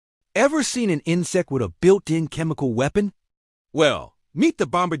Ever seen an insect with a built-in chemical weapon? Well, meet the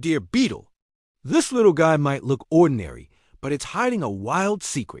Bombardier beetle. This little guy might look ordinary, but it's hiding a wild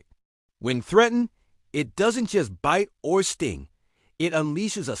secret. When threatened, it doesn't just bite or sting. It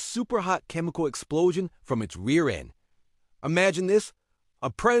unleashes a super hot chemical explosion from its rear end. Imagine this: a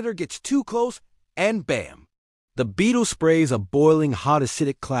predator gets too close, and bam! The beetle sprays a boiling hot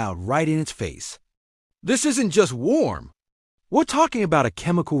acidic cloud right in its face. This isn't just warm. We're talking about a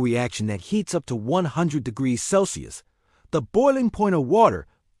chemical reaction that heats up to 100 degrees Celsius, the boiling point of water,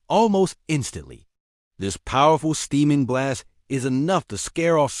 almost instantly. This powerful steaming blast is enough to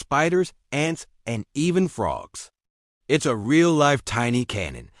scare off spiders, ants, and even frogs. It's a real-life tiny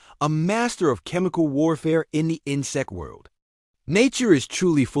cannon, a master of chemical warfare in the insect world. Nature is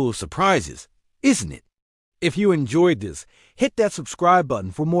truly full of surprises, isn't it? If you enjoyed this, hit that subscribe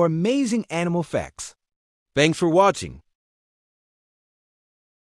button for more amazing animal facts. Thanks for watching.